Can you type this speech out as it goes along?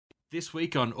This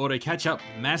week on Auto Catch-Up,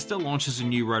 Mazda launches a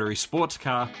new rotary sports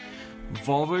car,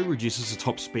 Volvo reduces the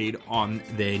top speed on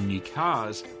their new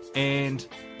cars, and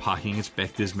parking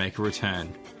inspectors make a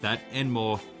return. That and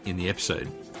more in the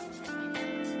episode.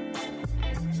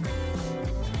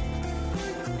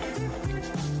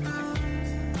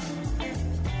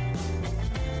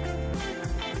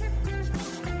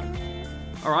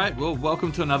 All right, well,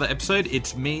 welcome to another episode.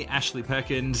 It's me, Ashley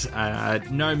Perkins.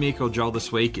 No Mick or Joel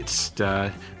this week. It's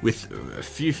with a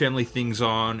few family things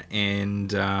on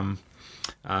and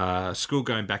school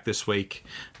going back this week.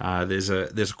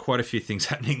 There's quite a few things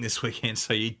happening this weekend,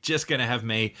 so you're just going to have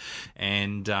me.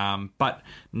 And but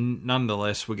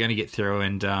nonetheless, we're going to get through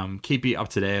and keep you up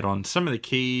to date on some of the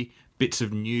key bits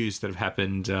of news that have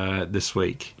happened this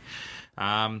week.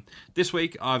 This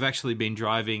week, I've actually been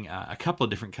driving a couple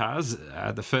of different cars.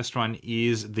 The first one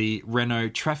is the Renault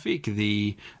Trafic,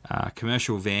 the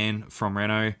commercial van from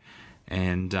Renault.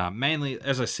 And mainly,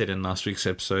 as I said in last week's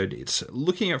episode, it's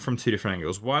looking at from two different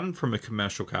angles. One from a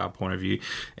commercial car point of view,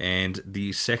 and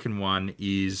the second one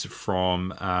is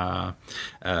from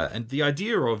and the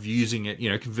idea of using it,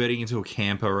 converting into a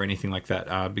camper or anything like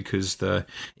that. Because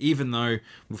even though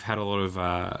we've had a lot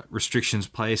of restrictions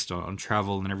placed on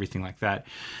travel and everything like that,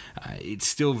 it's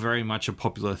still very much a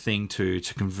popular thing to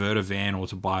convert a van or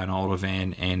to buy an older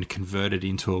van and convert it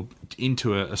into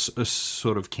a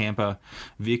sort of camper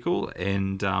vehicle.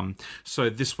 And so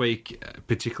this week,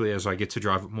 particularly as I get to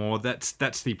drive it more,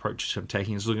 that's the approach I'm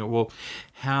taking, is looking at, well,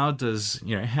 how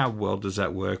well does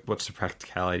that work? What's the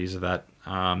practicalities of that?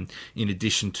 In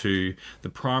addition to the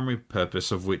primary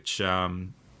purpose of which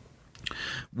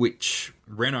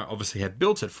Renault obviously had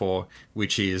built it for,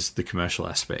 which is the commercial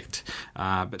aspect.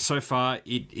 But so far,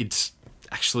 it's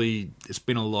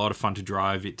been a lot of fun to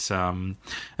drive. It's a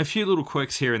few little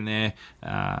quirks here and there,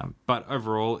 but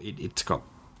overall, it's got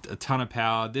a ton of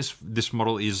power. This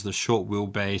model is the short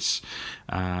wheelbase,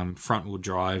 front wheel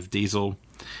drive diesel,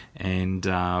 and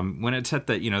when it's at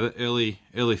the early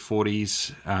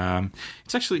 40s,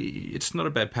 it's not a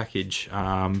bad package,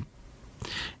 and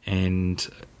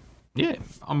yeah,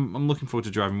 I'm looking forward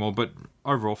to driving more. But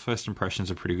overall, first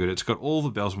impressions are pretty good. It's got all the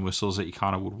bells and whistles that you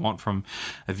kind of would want from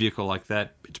a vehicle like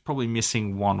that. It's probably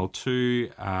missing one or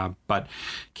two, but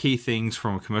key things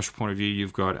from a commercial point of view,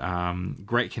 you've got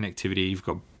great connectivity, you've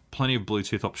got plenty of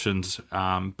Bluetooth options,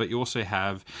 but you also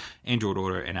have Android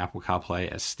Auto and Apple CarPlay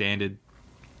as standard.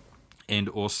 And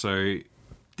also,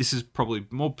 this is probably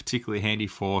more particularly handy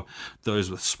for those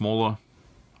with smaller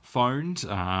phones.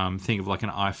 Think of like an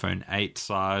iPhone 8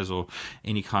 size or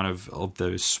any kind of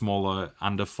those smaller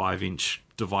under 5-inch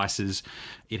devices.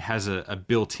 It has a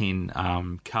built-in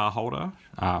phone holder,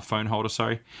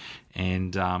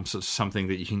 and so it's something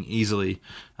that you can easily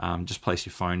just place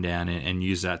your phone down and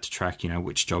use that to track,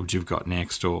 which jobs you've got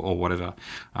next or whatever.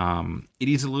 It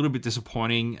is a little bit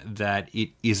disappointing that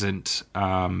it isn't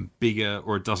bigger,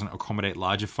 or it doesn't accommodate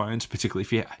larger phones,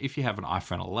 particularly if you have an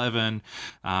iPhone 11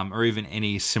 or even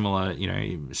any similar,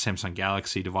 Samsung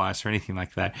Galaxy device or anything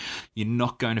like that. You're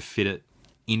not going to fit it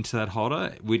into that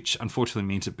holder, which unfortunately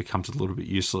means it becomes a little bit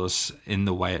useless in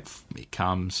the way it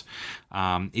comes.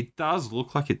 It does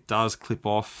look like it does clip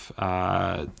off,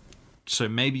 so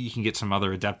maybe you can get some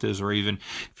other adapters, or even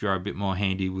if you're a bit more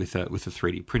handy with a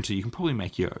 3D printer, you can probably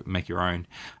make your own.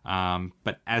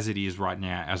 But as it is right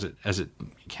now, as it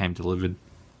came delivered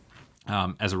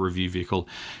as a review vehicle,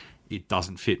 it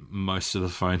doesn't fit most of the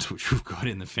phones which we've got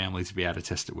in the family to be able to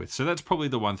test it with. So that's probably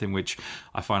the one thing which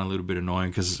I find a little bit annoying,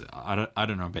 because I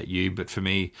don't know about you, but for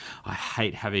me, I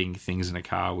hate having things in a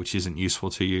car which isn't useful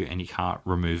to you and you can't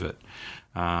remove it.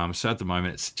 So at the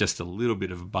moment, it's just a little bit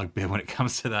of a bugbear when it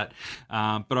comes to that.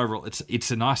 But overall,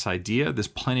 it's a nice idea. There's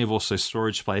plenty of also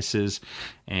storage spaces,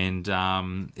 and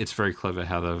it's very clever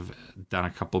how they've done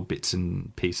a couple of bits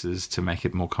and pieces to make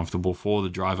it more comfortable for the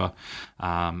driver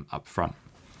up front.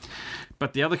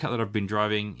 But the other car that I've been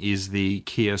driving is the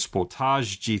Kia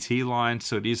Sportage GT line.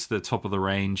 So it is the top of the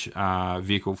range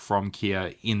vehicle from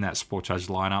Kia in that Sportage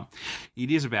lineup.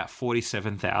 It is about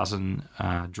 47,000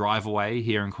 drive away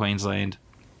here in Queensland.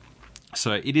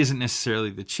 So it isn't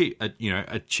necessarily a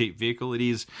cheap vehicle. It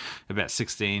is about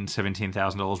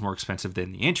 $17,000 more expensive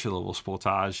than the entry level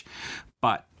Sportage,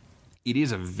 but it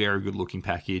is a very good looking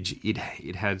package. It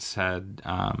has had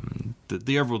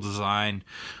the overall design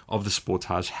of the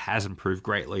Sportage has improved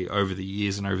greatly over the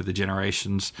years and over the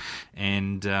generations,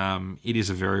 and it is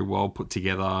a very well put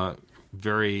together,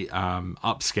 very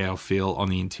upscale feel on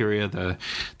the interior. The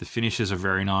finishes are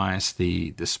very nice.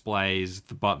 The displays,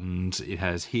 the buttons. It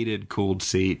has heated, cooled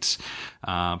seats,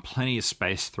 plenty of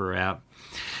space throughout.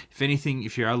 If anything,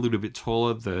 if you're a little bit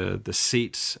taller, the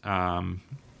seats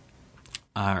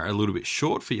are a little bit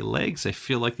short for your legs. They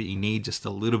feel like that you need just a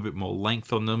little bit more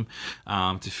length on them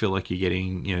to feel like you're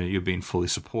getting, you're being fully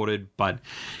supported. But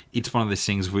it's one of those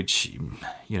things which,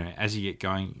 as you get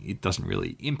going, it doesn't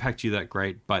really impact you that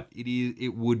great. But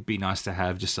it would be nice to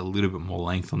have just a little bit more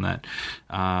length on that,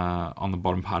 on the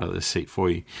bottom part of the seat for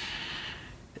you.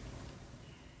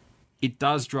 It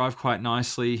does drive quite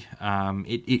nicely.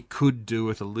 It could do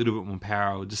with a little bit more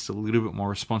power or just a little bit more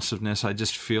responsiveness. I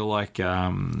just feel like,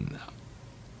 on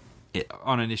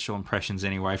initial impressions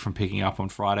anyway, from picking up on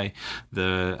Friday,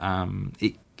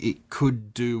 it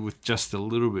could do with just a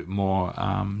little bit more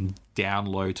down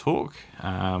low torque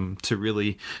to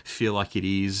really feel like it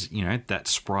is, that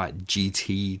Sprite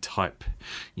GT type,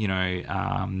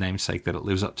 namesake that it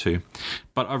lives up to.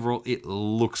 But overall, it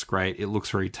looks great. It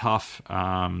looks very tough.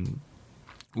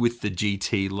 With the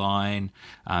GT line,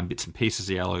 bits and pieces,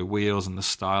 the alloy wheels and the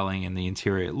styling and the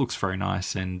interior, it looks very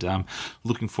nice, and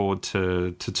looking forward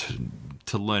to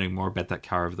learning more about that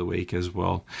car over the week as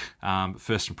well.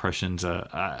 First impressions are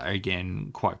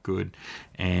again quite good,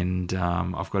 and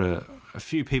I've got a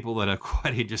few people that are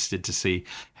quite interested to see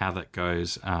how that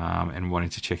goes, and wanting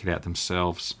to check it out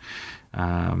themselves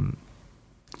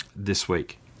this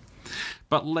week.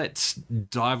 But let's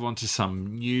dive onto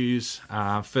some news.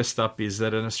 First up is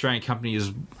that an Australian company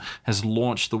has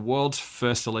launched the world's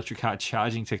first electric car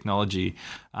charging technology.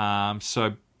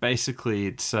 So basically,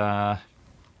 it's let's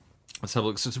have a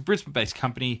look. So it's a Brisbane-based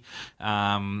company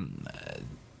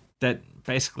that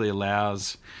basically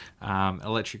allows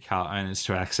electric car owners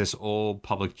to access all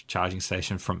public charging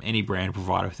stations from any brand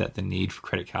provider without the need for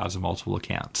credit cards or multiple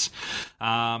accounts.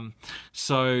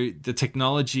 So the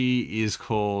technology is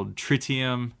called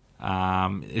Tritium.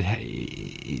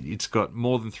 It's got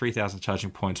more than 3,000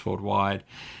 charging points worldwide,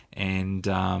 and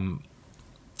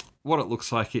what it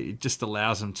looks like, it just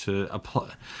allows them to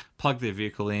plug their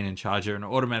vehicle in and charge it, and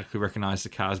automatically recognize the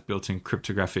car's built-in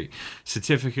cryptographic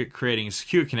certificate, creating a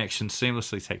secure connection,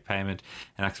 seamlessly take payment,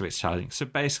 and activates charging. So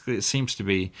basically, it seems to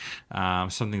be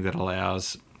something that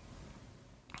allows,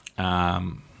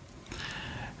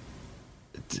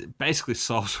 basically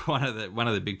solves one of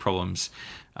the big problems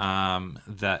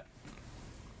that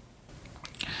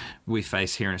we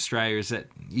face here in Australia, is that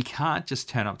you can't just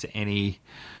turn up to any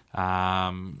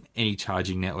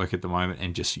charging network at the moment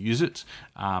and just use it.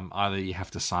 Either you have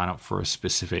to sign up for a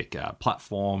specific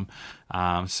platform.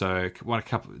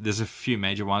 There's a few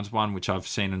major ones. One which I've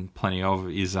seen plenty of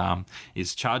is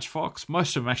ChargeFox.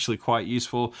 Most of them actually quite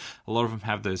useful. A lot of them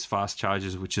have those fast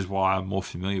chargers, which is why I'm more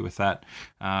familiar with that.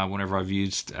 Whenever I've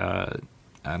used an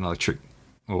electric,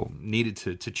 or needed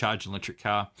to charge an electric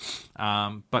car,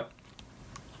 but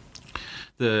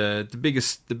the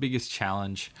biggest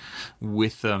challenge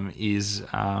with them is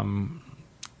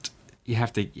you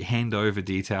have to hand over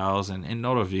details, and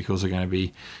not all vehicles are going to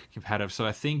be compatible. So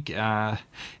I think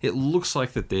it looks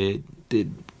like that they're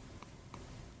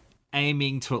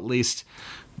aiming to at least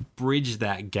bridge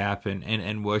that gap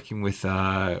and working with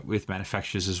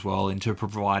manufacturers as well into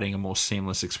providing a more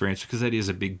seamless experience, because that is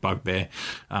a big bugbear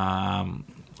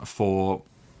for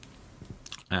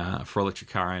electric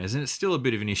car owners, and it's still a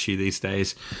bit of an issue these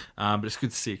days. But it's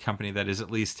good to see a company that is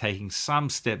at least taking some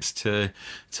steps to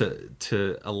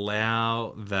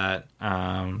allow that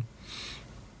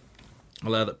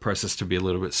process to be a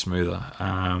little bit smoother,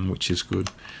 which is good.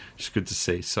 It's good to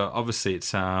see. So obviously,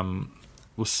 it's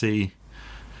we'll see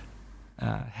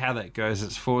how that goes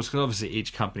as forward, because obviously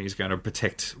each company is going to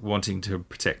wanting to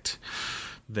protect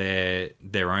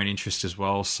their own interest as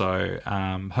well. So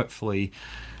hopefully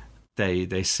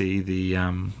they see the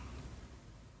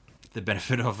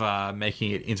benefit of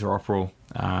making it interoperable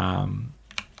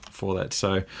for that.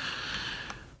 So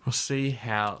we'll see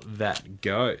how that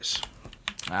goes.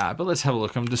 But let's have a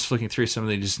look. I'm just flicking through some of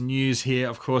the news here.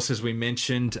 Of course, as we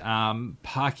mentioned,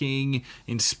 parking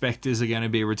inspectors are going to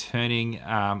be returning,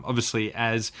 obviously,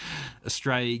 as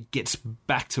Australia gets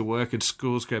back to work and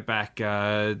schools go back,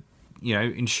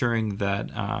 ensuring that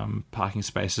parking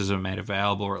spaces are made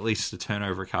available, or at least the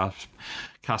turnover of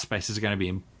car spaces are going to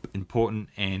be important.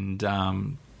 And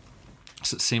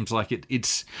so it seems like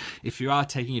it's if you are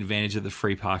taking advantage of the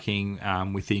free parking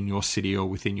within your city or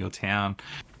within your town,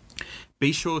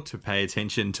 be sure to pay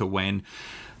attention to when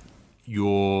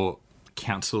your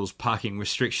council's parking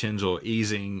restrictions or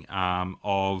easing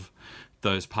of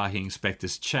those parking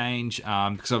inspectors change,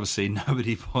 because obviously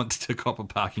nobody wants to cop a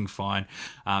parking fine,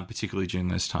 particularly during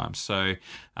those times. So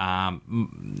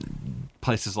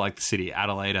places like the City of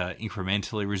Adelaide are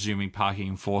incrementally resuming parking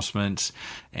enforcement,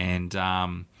 and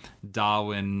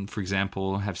Darwin, for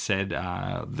example, have said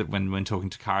that when talking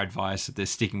to Car Advice that they're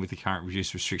sticking with the current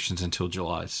reduced restrictions until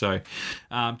July. So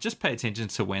just pay attention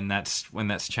to when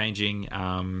that's changing.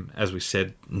 As we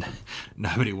said,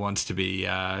 nobody wants to be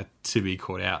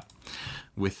caught out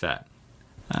with that.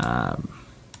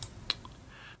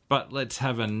 But let's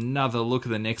have another look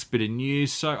at the next bit of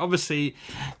news. So obviously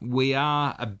we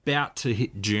are about to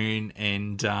hit June,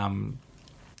 and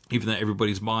even though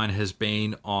everybody's mind has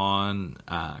been on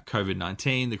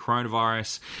COVID-19, the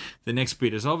coronavirus, the next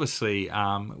bit is obviously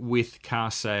with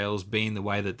car sales being the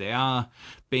way that they are,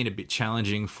 being a bit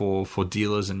challenging for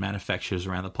dealers and manufacturers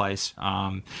around the place.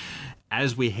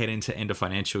 As we head into end of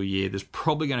financial year, there's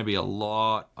probably going to be a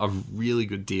lot of really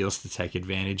good deals to take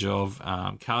advantage of.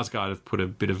 Cars Guide have put a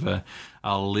bit of a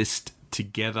list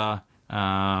together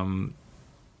of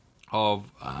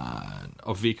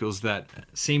vehicles that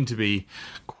seem to be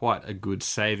quite a good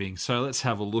saving. So let's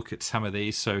have a look at some of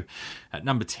these. So at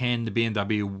number 10, the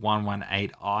BMW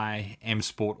 118i M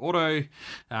Sport Auto,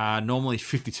 normally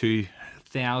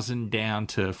 52,000 down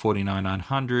to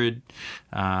 49,900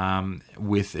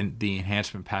 with the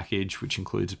enhancement package, which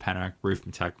includes a panoramic roof,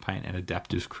 metallic paint, and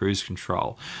adaptive cruise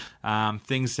control.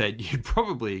 Things that you'd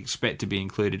probably expect to be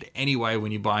included anyway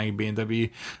when you're buying a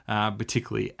BMW,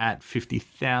 particularly at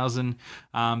 50,000,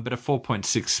 but a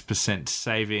 4.6%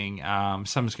 saving.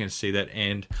 Someone's going to see that,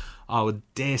 and I would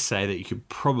dare say that you could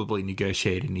probably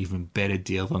negotiate an even better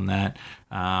deal than that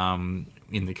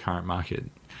in the current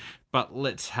market. But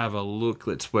let's have a look.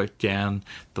 Let's work down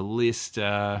the list.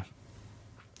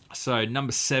 So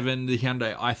number 7, the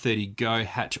Hyundai i30 Go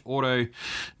hatch auto,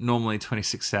 normally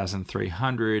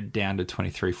 26,300 down to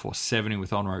 23,470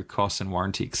 with on-road costs and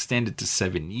warranty extended to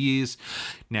 7 years.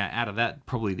 Now, out of that,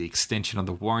 probably the extension of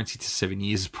the warranty to 7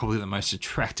 years is probably the most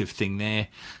attractive thing there.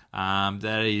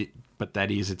 But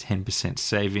that is a 10%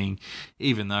 saving,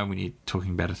 even though when you're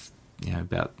talking about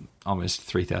about almost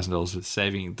 $3,000 with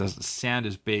saving, it doesn't sound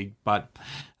as big, but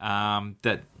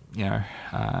that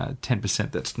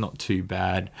 10%, that's not too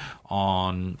bad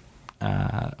on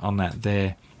that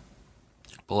there.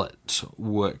 But let's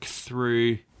work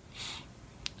through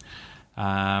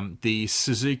the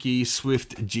Suzuki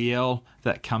Swift GL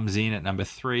that comes in at number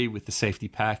 3 with the safety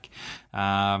pack.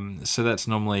 So that's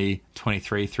normally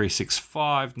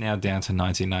 23,365, now down to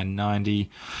 19,990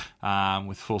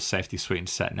 with full safety suite and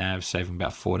sat nav, saving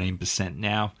about 14%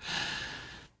 now.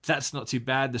 That's not too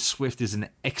bad. The Swift is an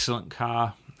excellent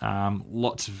car.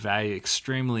 Lots of value,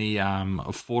 extremely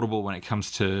affordable when it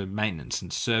comes to maintenance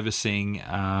and servicing.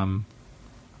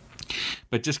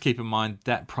 But just keep in mind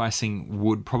that pricing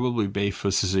would probably be for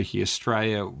Suzuki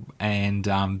Australia, and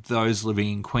those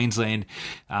living in Queensland,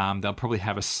 they'll probably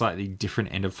have a slightly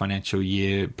different end of financial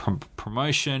year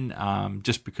promotion,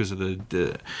 just because of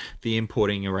the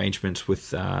importing arrangements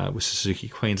with Suzuki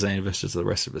Queensland versus the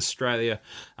rest of Australia.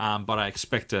 But I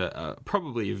expect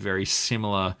probably a very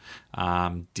similar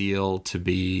deal to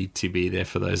be there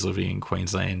for those living in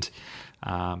Queensland.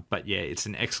 But yeah, it's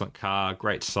an excellent car,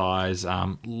 great size,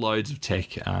 loads of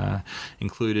tech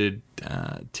included.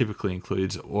 Typically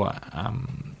includes,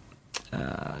 trying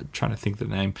to think of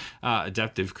the name,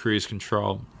 adaptive cruise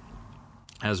control,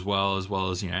 as well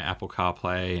as Apple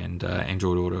CarPlay and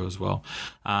Android Auto as well.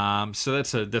 So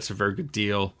that's a very good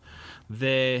deal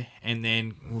there. And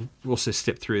then we'll also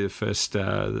step through the first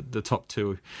the top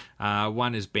two.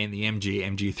 One has been the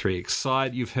MG3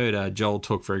 Excite. You've heard Joel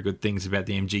talk very good things about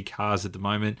the MG cars at the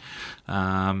moment.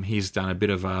 He's done a bit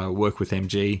of work with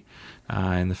MG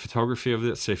in the photography of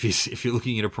it. So if you're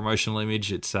looking at a promotional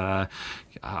image, it's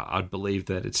I'd believe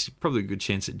that it's probably a good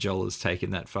chance that Joel has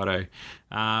taken that photo.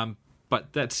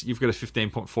 But you've got a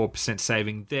 15.4%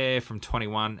 saving there from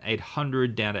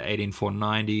 21,800 down to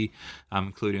 18,490,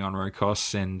 including on-road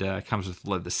costs, and comes with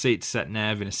leather seats, sat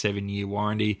nav, and a 7-year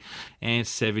warranty and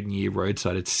 7-year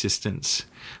roadside assistance.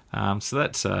 So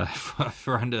that's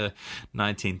for under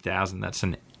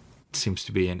 19,000. Seems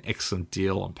to be an excellent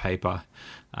deal on paper.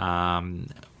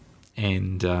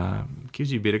 And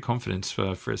gives you a bit of confidence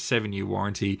for a 7-year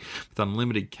warranty with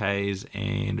unlimited Ks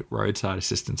and roadside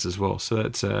assistance as well. So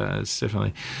that's it's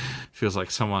definitely feels like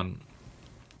someone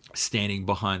standing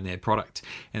behind their product.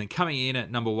 And then coming in at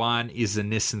number 1 is the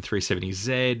Nissan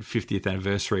 370Z 50th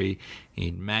anniversary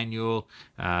in manual.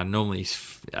 Normally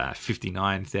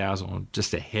 59,000, or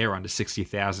just a hair under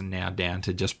 60,000 now, down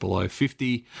to just below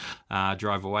 50.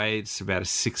 Drive away, it's about about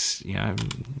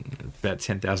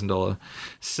 $10,000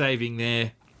 saving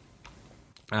there.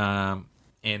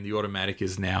 And the automatic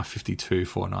is now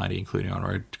 52,490, including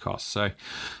on-road costs. So,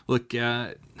 look,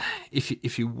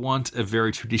 if you want a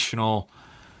very traditional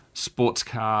sports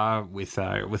car with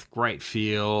great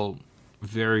feel,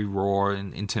 very raw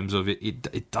in terms of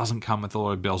it doesn't come with a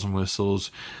lot of bells and whistles.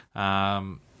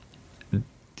 It's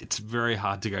very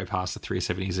hard to go past the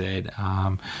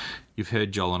 370Z. You've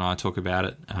heard Joel and I talk about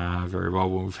it very well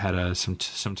when we've had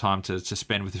some time to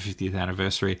spend with the 50th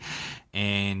anniversary,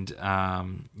 and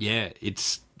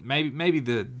it's maybe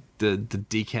the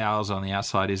decals on the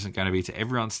outside isn't going to be to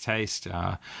everyone's taste,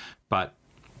 but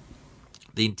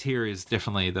the interiors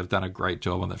definitely, they've done a great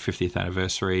job on that 50th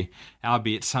anniversary,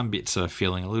 albeit some bits are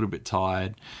feeling a little bit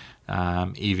tired,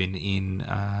 even in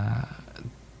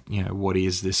what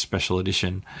is this special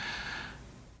edition.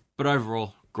 But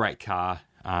overall, great car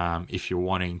if you're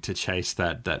wanting to chase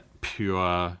that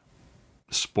pure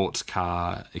sports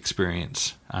car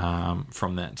experience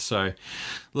from that. So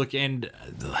look, and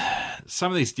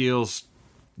some of these deals,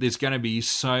 there's going to be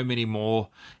so many more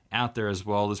out there as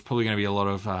well. There's probably going to be a lot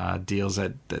of deals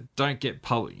that don't get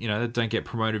that don't get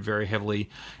promoted very heavily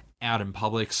out in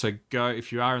public. So go,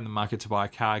 if you are in the market to buy a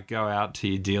car, go out to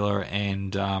your dealer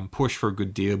and push for a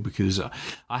good deal, because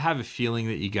I have a feeling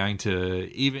that you're going to,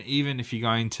 even if you're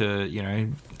going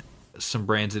to some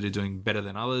brands that are doing better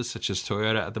than others, such as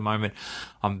Toyota at the moment,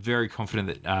 I'm very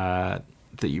confident that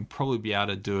you'll probably be able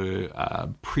to do a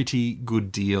pretty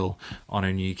good deal on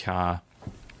a new car.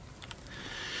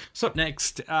 So up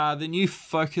next, the new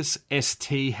Focus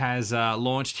ST has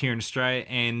launched here in Australia,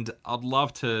 and I'd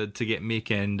love to get Mick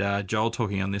and Joel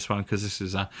talking on this one, because this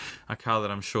is a car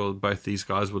that I'm sure both these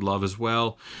guys would love as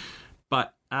well.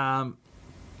 But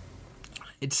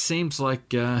it seems like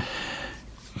the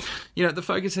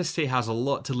Focus ST has a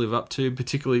lot to live up to,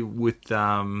 particularly with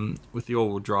the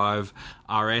all-wheel drive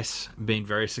RS being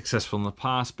very successful in the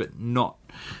past, but not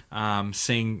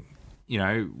seeing.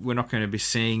 We're not going to be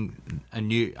seeing a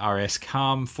new RS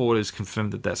come. Ford has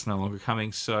confirmed that that's no longer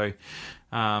coming. So,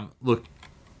 look,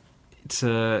 it's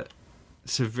a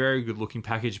very good looking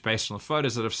package based on the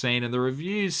photos that I've seen, and the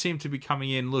reviews seem to be coming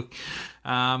in. Look,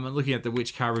 I'm looking at the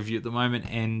Which Car review at the moment,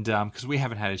 and because we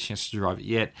haven't had a chance to drive it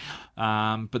yet,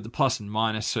 but the plus and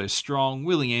minus, so strong,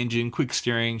 willing engine, quick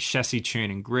steering, chassis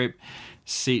tune and grip,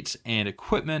 seats and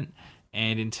equipment.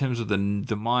 And in terms of the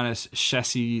minus,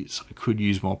 chassis could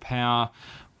use more power.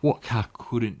 What car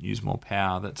couldn't use more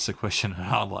power? That's the question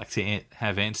I'd like to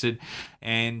have answered.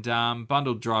 And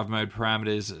bundled drive mode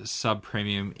parameters,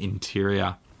 sub-premium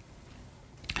interior.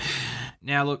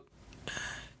 Now, look,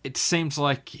 it seems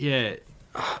like,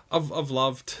 I've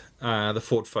loved the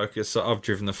Ford Focus. I've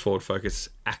driven the Ford Focus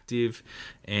Active,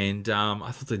 and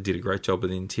I thought they did a great job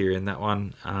with the interior in that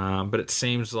one. But it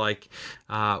seems like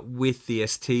with the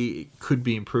ST, it could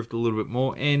be improved a little bit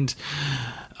more. And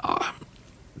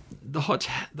the hot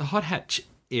hatch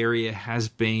area has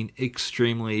been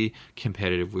extremely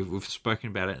competitive. We've spoken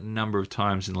about it a number of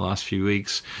times in the last few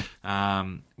weeks.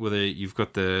 Whether you've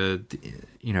got the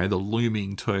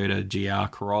looming Toyota GR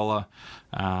Corolla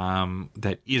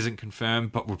that isn't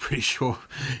confirmed, but we're pretty sure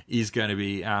is going to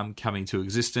be coming to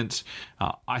existence.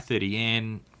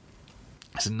 i30N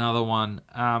is another one.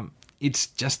 It's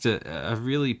just a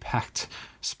really packed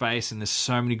space, and there's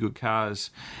so many good cars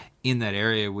in that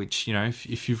area, which,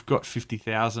 if you've got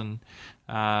 50,000,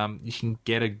 you can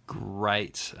get a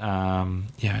great, a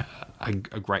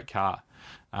great car.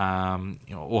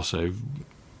 Also,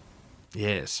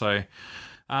 so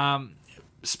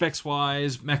specs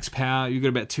wise, max power, you've got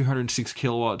about 206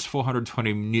 kilowatts,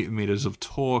 420 newton meters of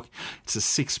torque. It's a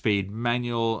 6-speed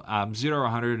manual.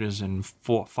 0-100 is in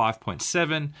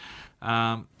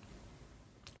 5.7,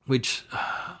 which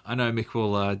I know Mick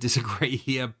will disagree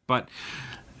here, but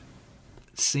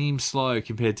seems slow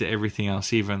compared to everything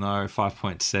else, even though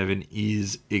 5.7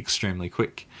 is extremely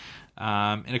quick.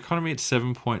 In economy, it's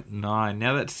 7.9.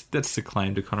 Now that's the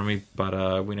claimed economy,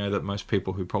 but we know that most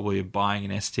people who probably are buying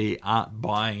an ST aren't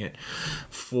buying it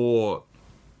for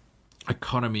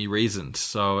economy reasons.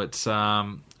 So it's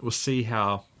we'll see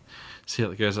how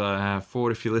it goes.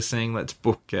 Ford, if you're listening, let's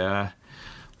book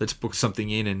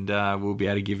something in, and we'll be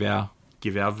able to give our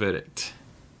verdict.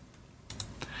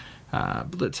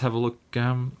 But let's have a look.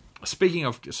 Speaking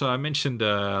of, so I mentioned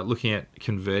looking at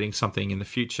converting something in the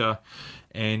future,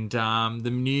 and the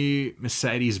new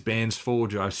Mercedes-Benz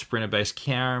 4-wheel-drive Sprinter-based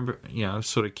camper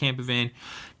van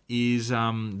is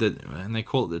and they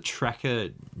call it the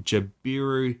Tracker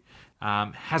Jabiru,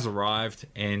 has arrived,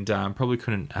 and probably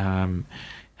couldn't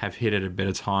have hit at a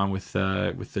better time with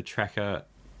the Tracker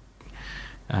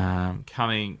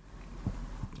coming.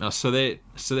 So they're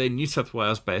New South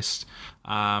Wales based,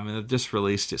 and they've just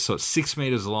released it. So it's 6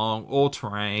 meters long, all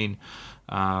terrain,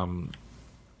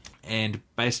 and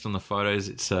based on the photos,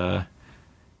 it's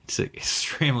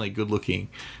extremely good looking,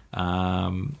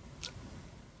 and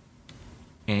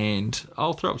and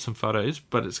I'll throw up some photos.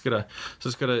 But it's got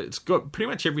pretty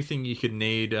much everything you could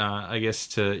need, I guess,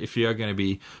 to if you are going to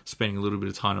be spending a little bit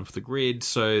of time off the grid.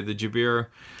 So the Jabira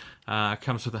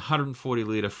comes with a 140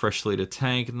 litre fresh litre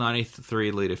tank,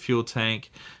 93 litre fuel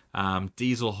tank,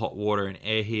 diesel hot water and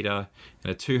air heater,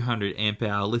 and a 200 amp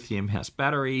hour lithium house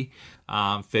battery,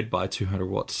 fed by 200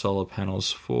 watt solar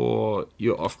panels for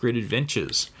your off-grid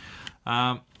adventures.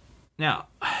 Now,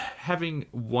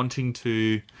 wanting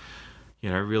to,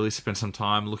 really spend some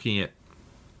time looking at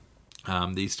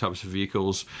these types of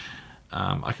vehicles,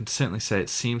 I can certainly say it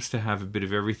seems to have a bit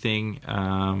of everything.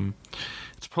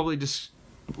 It's probably just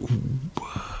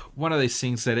one of these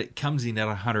things that it comes in at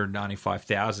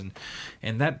 $195,000,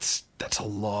 and that's a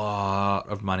lot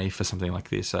of money for something like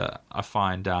this. I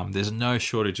find there's no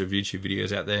shortage of YouTube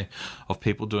videos out there of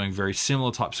people doing very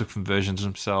similar types of conversions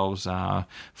themselves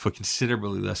for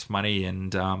considerably less money,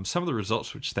 and some of the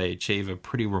results which they achieve are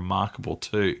pretty remarkable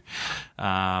too.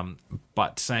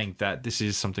 But saying that, this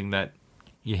is something that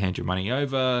you hand your money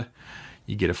over.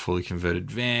 You get a fully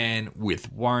converted van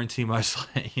with warranty, most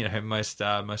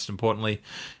importantly,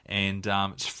 and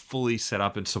it's fully set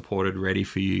up and supported, ready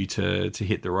for you to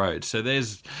hit the road. So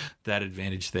there's that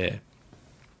advantage there.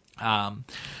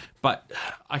 But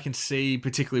I can see,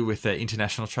 particularly with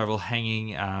international travel hanging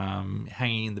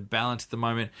in the balance at the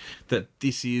moment, that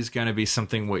this is going to be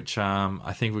something which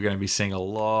I think we're going to be seeing a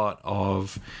lot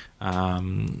of,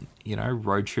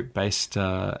 road trip based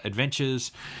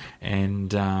adventures,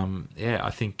 and I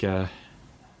think I'd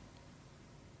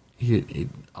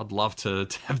love to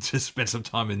have to spend some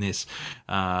time in this,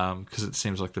 because it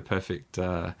seems like the perfect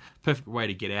way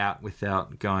to get out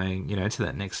without going, to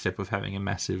that next step of having a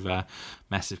massive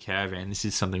caravan. This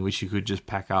is something which you could just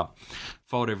pack up,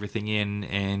 fold everything in,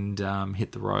 and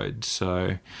hit the road.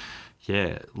 So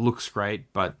yeah, looks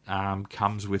great, but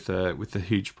comes with a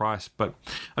huge price. But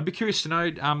I'd be curious to know,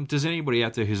 does anybody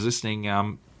out there who's listening,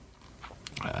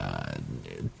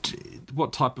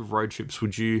 what type of road trips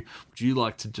would you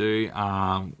like to do?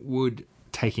 Would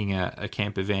taking a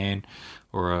camper van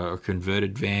or a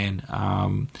converted van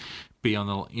be on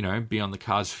the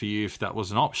cards for you if that was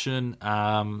an option?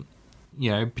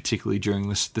 Particularly during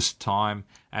this time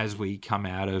as we come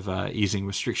out of easing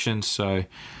restrictions. So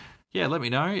yeah, let me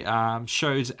know.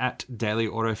 Shows at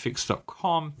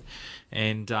dailyautofix.com,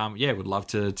 and would love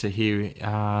to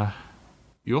hear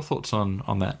your thoughts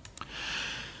on that.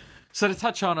 So to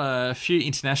touch on a few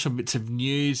international bits of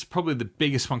news, probably the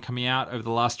biggest one coming out over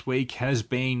the last week has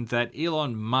been that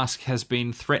Elon Musk has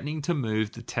been threatening to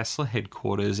move the Tesla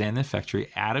headquarters and their factory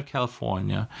out of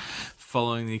California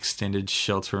following the extended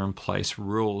shelter-in-place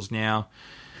rules. Now,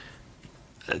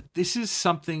 this is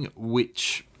something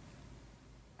which...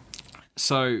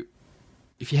 So,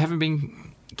 if you haven't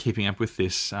been keeping up with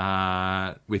this,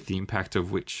 with the impact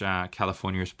of which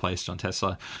California has placed on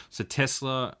Tesla, so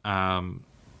Tesla...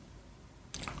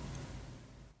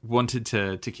 wanted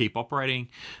to keep operating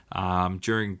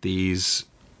during these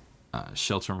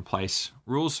shelter-in-place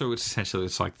rules. So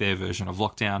it's like their version of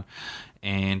lockdown,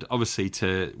 and obviously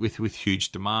with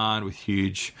huge demand, with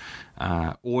huge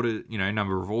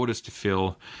number of orders to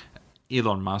fill.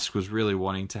 Elon Musk was really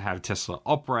wanting to have Tesla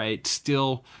operate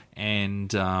still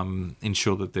and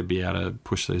ensure that they'd be able to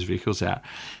push those vehicles out.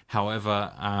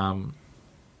 However,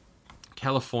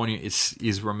 California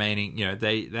is remaining,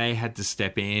 they had to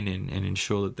step in and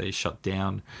ensure that they shut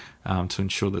down to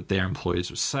ensure that their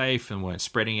employees were safe and weren't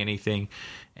spreading anything.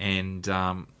 And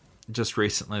just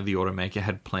recently, the automaker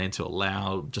had planned to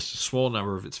allow just a small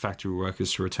number of its factory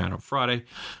workers to return on Friday,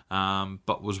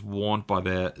 but was warned by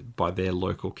their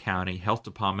local county health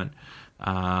department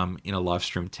in a live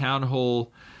stream town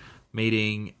hall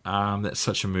meeting that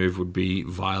such a move would be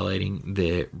violating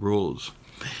their rules.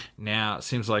 Now, it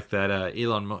seems like that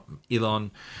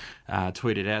Elon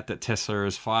tweeted out that Tesla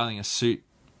is filing a suit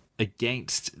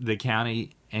against the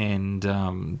county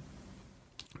and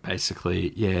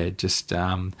basically,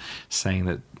 saying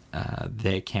that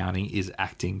their county is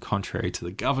acting contrary to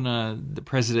the governor, the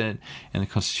president, and the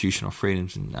constitutional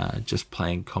freedoms, and just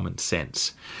plain common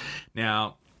sense.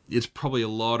 Now, it's probably a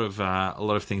lot of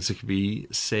things that could be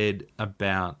said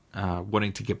about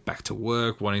wanting to get back to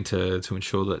work, wanting to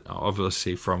ensure that,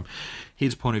 obviously, from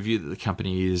his point of view, that the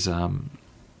company is,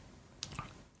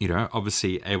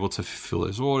 obviously able to fulfill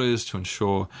those orders, to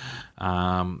ensure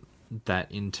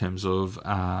that in terms of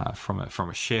from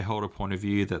a shareholder point of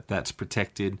view, that's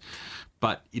protected.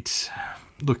 But it sucks.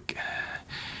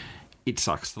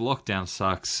 The lockdown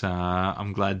sucks.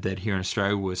 I'm glad that here in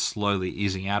Australia we're slowly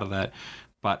easing out of that.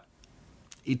 But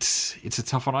it's a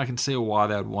tough one. I can see why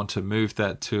they would want to move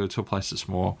that to a place that's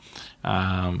more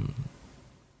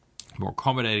more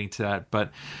accommodating to that.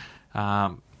 But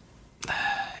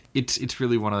it's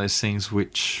really one of those things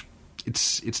which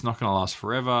it's not going to last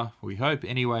forever, we hope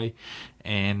anyway.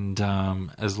 And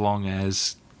as long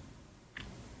as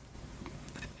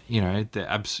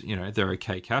they're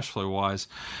okay cash flow wise,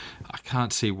 I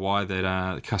can't see why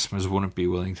that the customers wouldn't be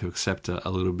willing to accept a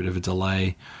little bit of a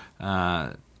delay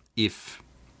if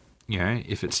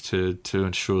it's to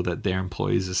ensure that their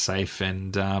employees are safe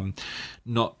and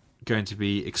not going to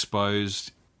be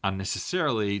exposed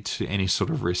unnecessarily to any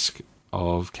sort of risk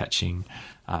of catching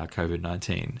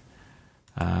COVID-19.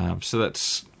 So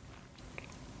that's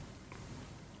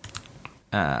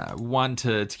one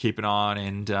to keep an eye on,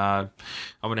 and I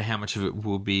wonder how much of it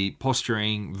will be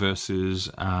posturing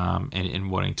versus and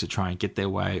wanting to try and get their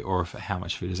way, or how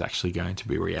much of it is actually going to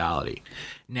be reality.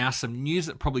 Now, some news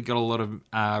that probably got a lot of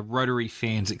Rotary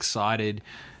fans excited,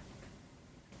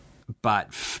 but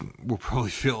will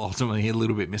probably feel ultimately a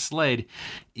little bit misled,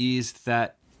 is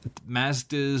that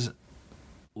Mazda's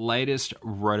latest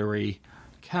Rotary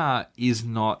car is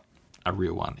not a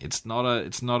real one. It's not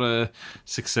a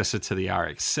successor to the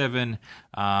RX-7.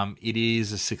 It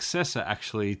is a successor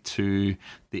actually to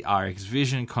the RX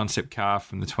Vision concept car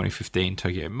from the 2015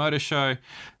 Tokyo Motor Show,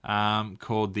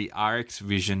 called the RX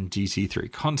Vision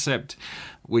GT3 Concept,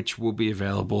 which will be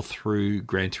available through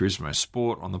Gran Turismo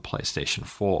Sport on the PlayStation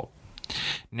 4.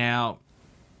 Now,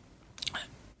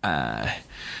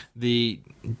 the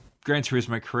Gran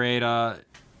Turismo creator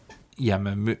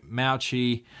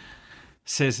Yamauchi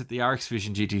says that the RX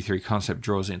Vision GT3 concept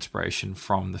draws inspiration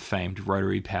from the famed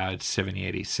rotary-powered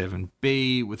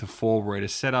 7087B with a 4-rotor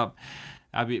setup,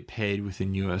 albeit paired with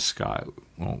newer Sky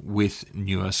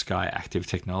active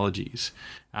technologies.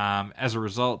 As a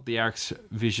result, the RX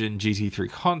Vision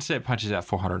GT3 concept punches out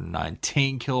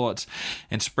 419 kilowatts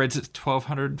and spreads its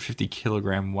 1,250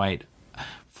 kilogram weight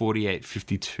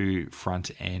 4852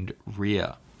 front and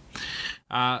rear.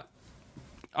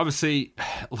 Obviously,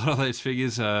 a lot of those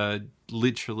figures are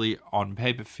literally on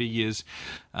paper figures,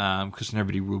 because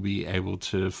nobody will be able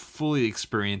to fully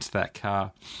experience that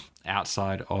car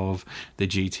outside of the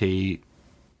GT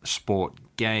Sport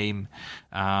game.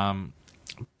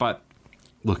 But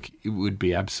look, it would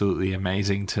be absolutely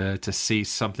amazing to see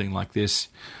something like this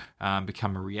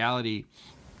become a reality.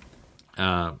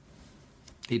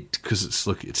 Because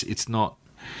it's not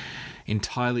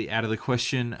entirely out of the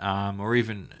question, or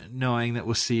even knowing that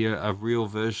we'll see a real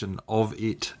version of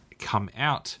it come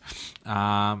out.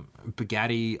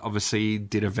 Bugatti obviously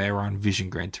did a Veyron Vision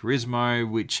Gran Turismo,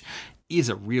 which is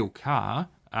a real car.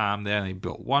 They only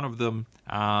built one of them,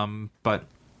 but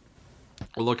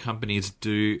a lot of companies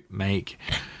do make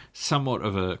somewhat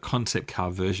of a concept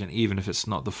car version, even if it's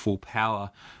not the full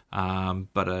power,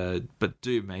 but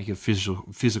do make a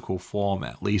physical form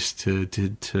at least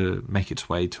to make its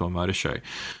way to a motor show.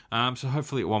 So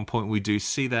hopefully at one point we do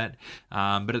see that.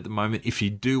 But at the moment, if you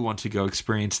do want to go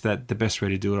experience that, the best way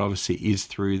to do it obviously is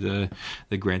through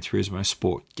the Gran Turismo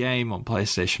Sport game on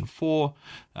PlayStation 4.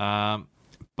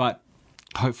 But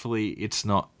hopefully it's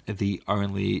not the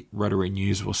only Rotary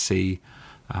news we'll see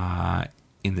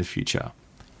in the future.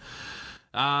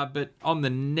 But on the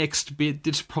next bit,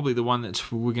 this is probably the one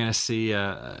that we're going to see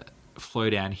flow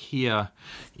down here,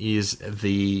 is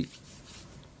the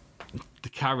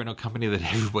car rental company that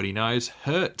everybody knows,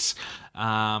 Hertz,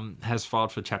 has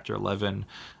filed for Chapter 11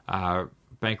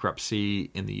 bankruptcy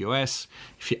in the US.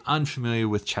 If you're unfamiliar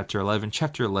with Chapter 11,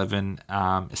 Chapter 11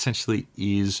 essentially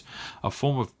is a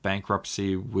form of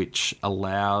bankruptcy which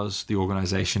allows the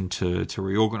organization to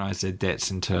reorganize their debts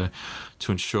and to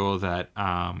ensure that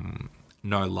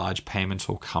no large payments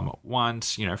will come at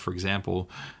once, for example,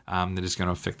 that is going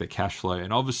to affect the cash flow.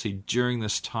 And obviously during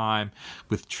this time,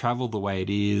 with travel the way it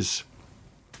is,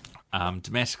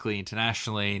 domestically,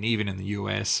 internationally, and even in the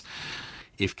US,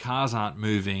 if cars aren't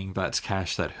moving, that's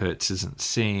cash that Hertz isn't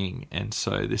seeing. And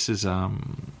so this is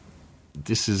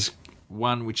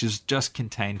one which is just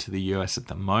contained to the US at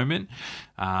the moment,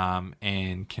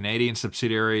 and Canadian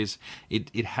subsidiaries.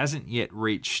 It hasn't yet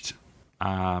reached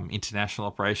international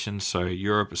operations, so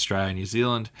Europe, Australia, New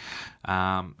Zealand.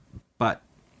 But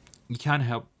you can't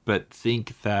help but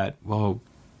think that, well,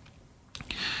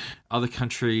 other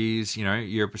countries,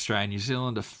 Europe, Australia, New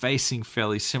Zealand, are facing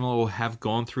fairly similar or have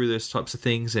gone through those types of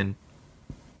things, and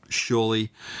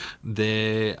surely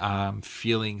they're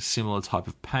feeling similar type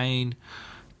of pain.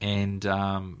 And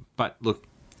but look,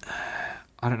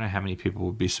 I don't know how many people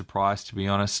would be surprised, to be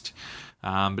honest.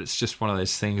 But it's just one of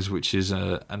those things which is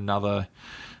another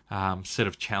set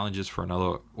of challenges for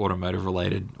another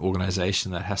automotive-related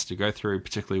organization that has to go through,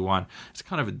 particularly one. It's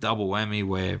kind of a double whammy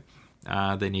where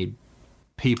they need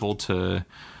people to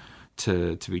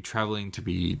to be traveling, to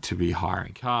be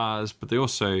hiring cars, but they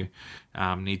also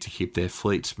need to keep their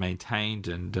fleets maintained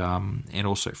and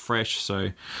also fresh.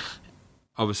 So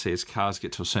obviously, as cars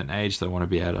get to a certain age, they want to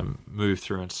be able to move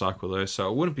through and cycle those. So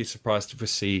I wouldn't be surprised if we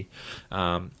see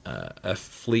a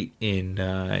fleet in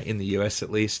the US at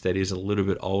least that is a little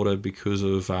bit older because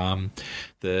of the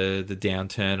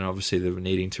downturn, and obviously they're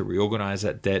needing to reorganize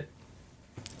that debt.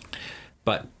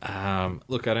 But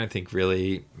look, I don't think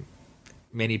really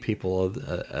many people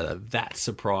are that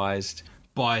surprised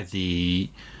by the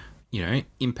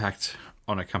impact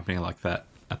on a company like that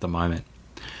at the moment.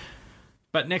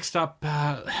 But next up,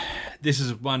 this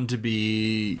is one to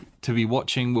be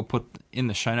watching. We'll put in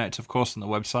the show notes, of course, on the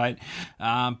website.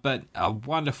 But a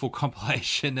wonderful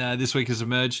compilation this week has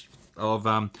emerged of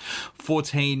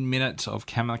 14 minutes of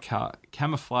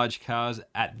camouflage cars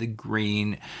at the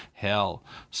Green Hell.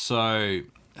 So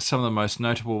some of the most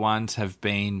notable ones have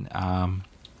been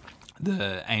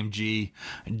the AMG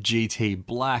GT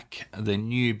Black, the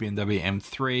new BMW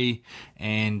M3,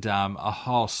 and a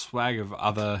whole swag of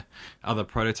other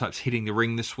prototypes hitting the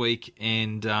ring this week,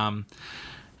 and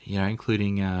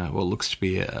including what looks to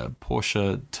be a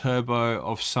Porsche Turbo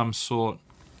of some sort,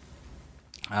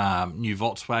 new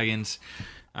Volkswagens.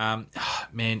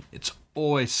 Man, it's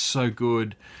always so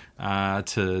good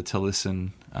to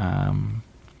listen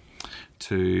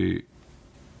to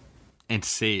and to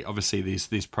see, obviously,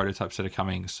 these prototypes that are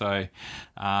coming. So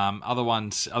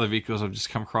other vehicles I've just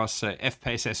come across, so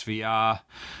F-Pace SVR,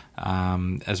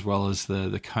 as well as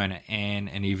the Kona N,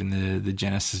 and even the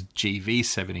Genesis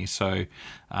GV70. So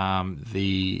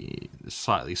the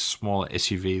slightly smaller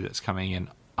SUV that's coming in,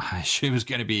 I assume is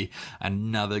going to be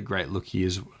another great looker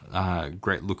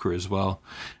as well.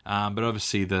 But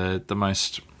obviously the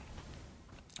most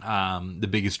the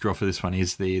biggest draw for this one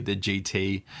is the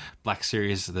GT Black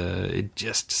Series. It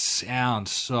just sounds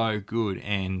so good,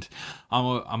 and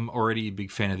I'm already a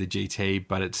big fan of the GT,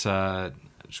 but it's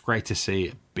great to see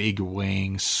a big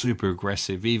wing, super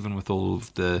aggressive, even with all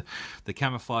of the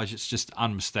camouflage. It's just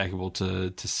unmistakable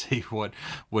to see what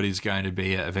is going to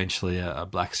be eventually a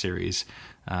Black Series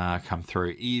come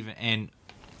through, and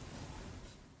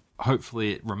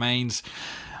hopefully it remains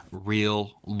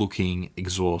real looking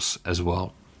exhaust as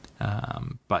well.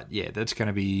 But yeah, that's going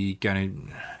to be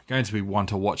one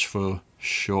to watch for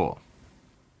sure.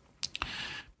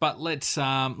 But let's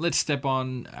step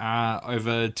on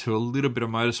over to a little bit of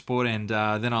motorsport, and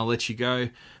then I'll let you go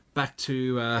back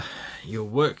to your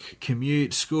work,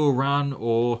 commute, school run,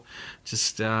 or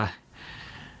just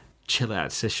chill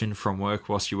out session from work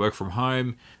whilst you work from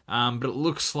home. But it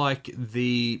looks like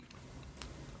the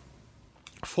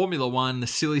Formula One, the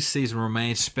silly season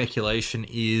remains. Speculation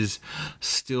is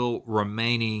still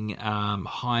remaining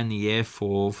high in the air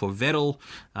for Vettel,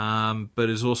 but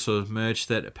it's also emerged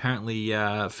that apparently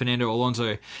Fernando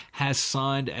Alonso has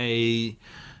signed a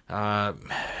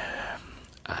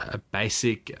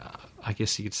basic, I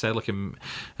guess you could say, like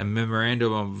a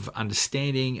memorandum of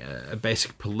understanding, a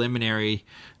basic preliminary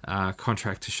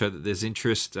contract to show that there's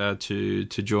interest to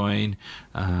join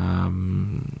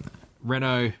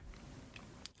Renault.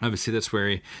 Obviously, that's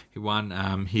where he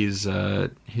won his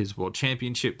world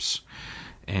championships,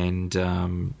 and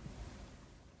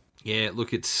look,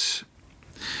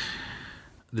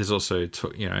 there's also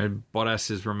Bottas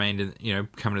has remained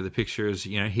coming to the picture as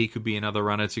he could be another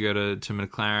runner to go to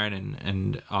McLaren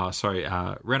and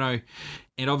Renault,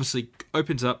 and obviously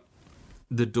opens up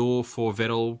the door for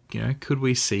Vettel. Could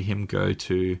we see him go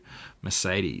to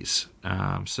Mercedes?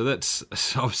 So that's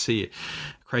obviously a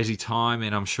crazy time,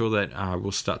 and I'm sure that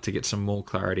we'll start to get some more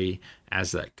clarity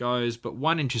as that goes. But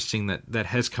one interesting that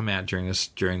has come out during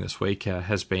this week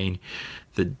has been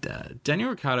that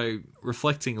Daniel Ricciardo,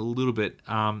 reflecting a little bit,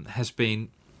 has been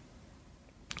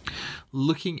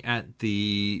looking at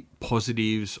the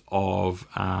positives of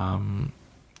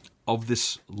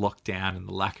this lockdown and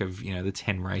the lack of the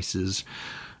 10 races,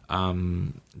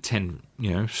 the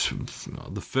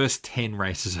first 10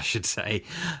 races, I should say,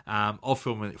 of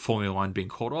Formula One being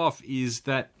called off, is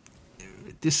that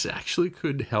this actually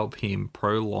could help him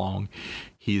prolong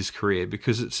his career,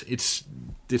 because it's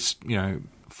this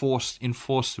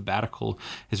enforced sabbatical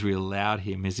has really allowed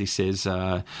him, as he says,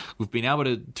 we've been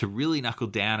able to really knuckle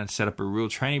down and set up a real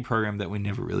training program that we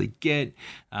never really get.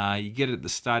 You get it at the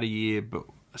start of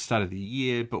the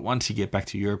year, but once you get back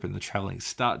to Europe and the traveling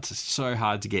starts, it's so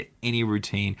hard to get any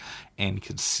routine and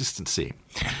consistency.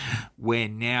 Where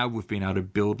now we've been able to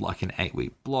build like an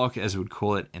 8-week block, as we would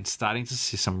call it, and starting to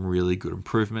see some really good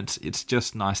improvements. It's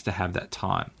just nice to have that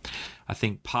time. I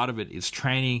think part of it is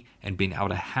training and being able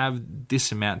to have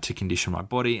this amount to condition my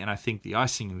body, and I think the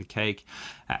icing on the cake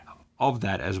of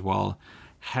that as well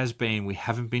has been we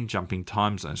haven't been jumping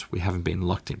time zones. We haven't been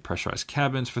locked in pressurized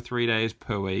cabins for 3 days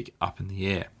per week up in the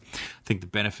air. I think the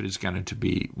benefit is going to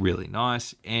be really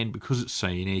nice, and because it's so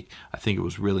unique, I think it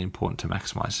was really important to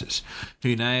maximize this.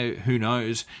 Who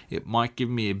knows, it might give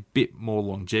me a bit more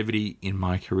longevity in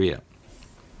my career.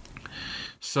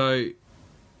 So it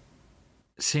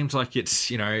seems like it's,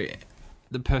 the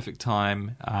perfect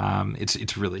time.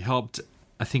 It's really helped.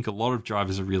 I think a lot of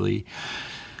drivers are really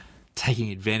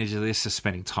taking advantage of this,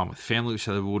 spending time with family, which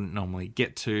they wouldn't normally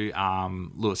get to.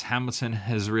 Lewis Hamilton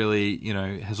has really,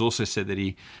 has also said that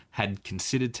he had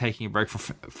considered taking a break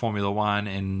from Formula One,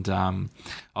 and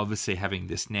obviously having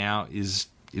this now is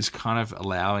kind of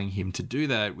allowing him to do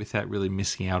that without really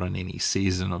missing out on any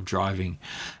season of driving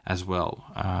as well.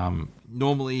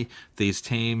 Normally, these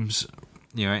teams,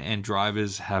 and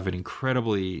drivers have an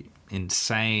incredibly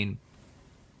insane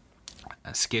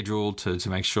schedule to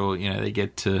make sure they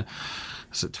get to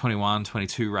 21,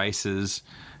 22 races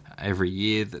every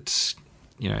year. That's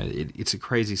it's a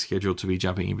crazy schedule to be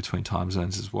jumping in between time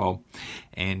zones as well,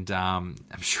 and I'm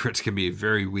sure it's going to be a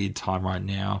very weird time right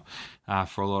now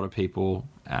for a lot of people.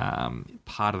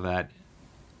 Part of that,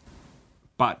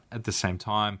 but at the same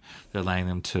time, they're allowing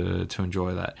them to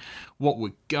enjoy that. What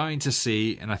we're going to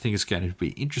see, and I think it's going to be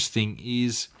interesting,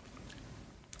 is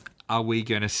are we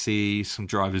going to see some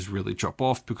drivers really drop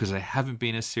off because they haven't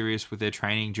been as serious with their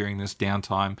training during this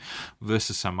downtime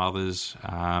versus some others?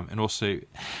 And also,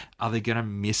 are they going to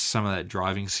miss some of that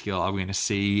driving skill? Are we going to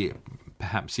see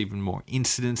perhaps even more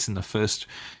incidents in that first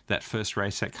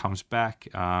race that comes back,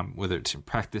 whether it's in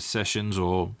practice sessions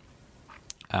or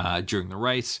during the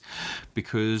race,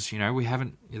 because they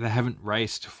haven't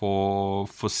raced for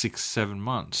 6-7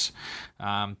 months.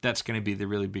 That's going to be the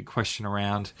really big question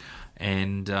around,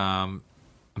 and I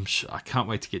can't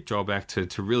wait to get Joel back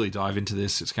to really dive into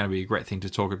this. It's going to be a great thing to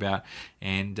talk about,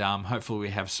 and hopefully we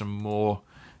have some more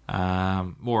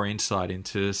insight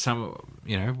into some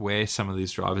where some of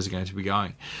these drivers are going to be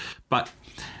going. But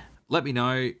let me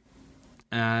know.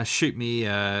 Shoot me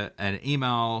an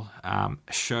email,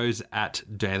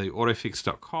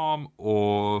 shows@dailyautofix.com,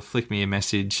 or flick me a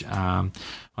message on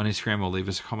Instagram, or leave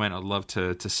us a comment. I'd love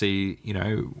to see,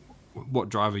 what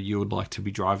driver you would like to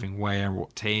be driving where and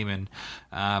what team, and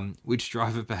which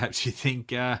driver perhaps you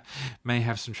think may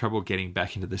have some trouble getting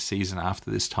back into the season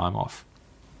after this time off.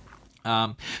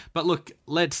 But look,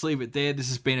 let's leave it there. This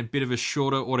has been a bit of a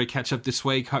shorter auto catch-up this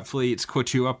week. Hopefully it's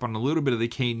caught you up on a little bit of the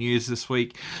key news this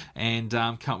week, and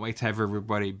can't wait to have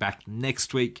everybody back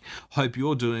next week. Hope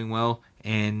you're doing well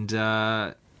and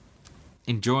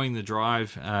enjoying the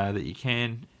drive that you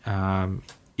can,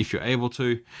 if you're able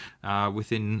to,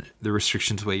 within the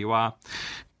restrictions where you are.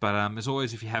 But as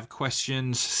always, if you have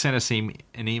questions, send us an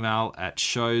email at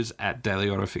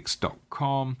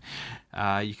shows@dailyautofix.com.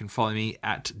 You can follow me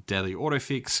at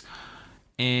dailyautofix.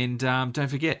 And don't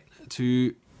forget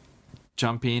to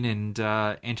jump in and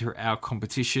enter our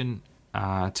competition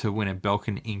to win a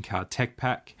Belkin in-car tech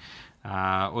pack.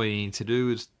 All you need to do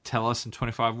is tell us in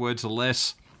 25 words or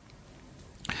less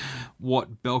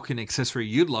what Belkin accessory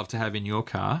you'd love to have in your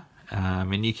car.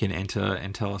 And you can enter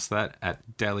and tell us that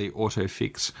at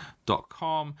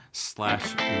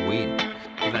dailyautofix.com/win.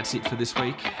 But that's it for this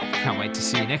week. Can't wait to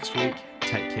see you next week.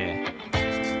 Take care.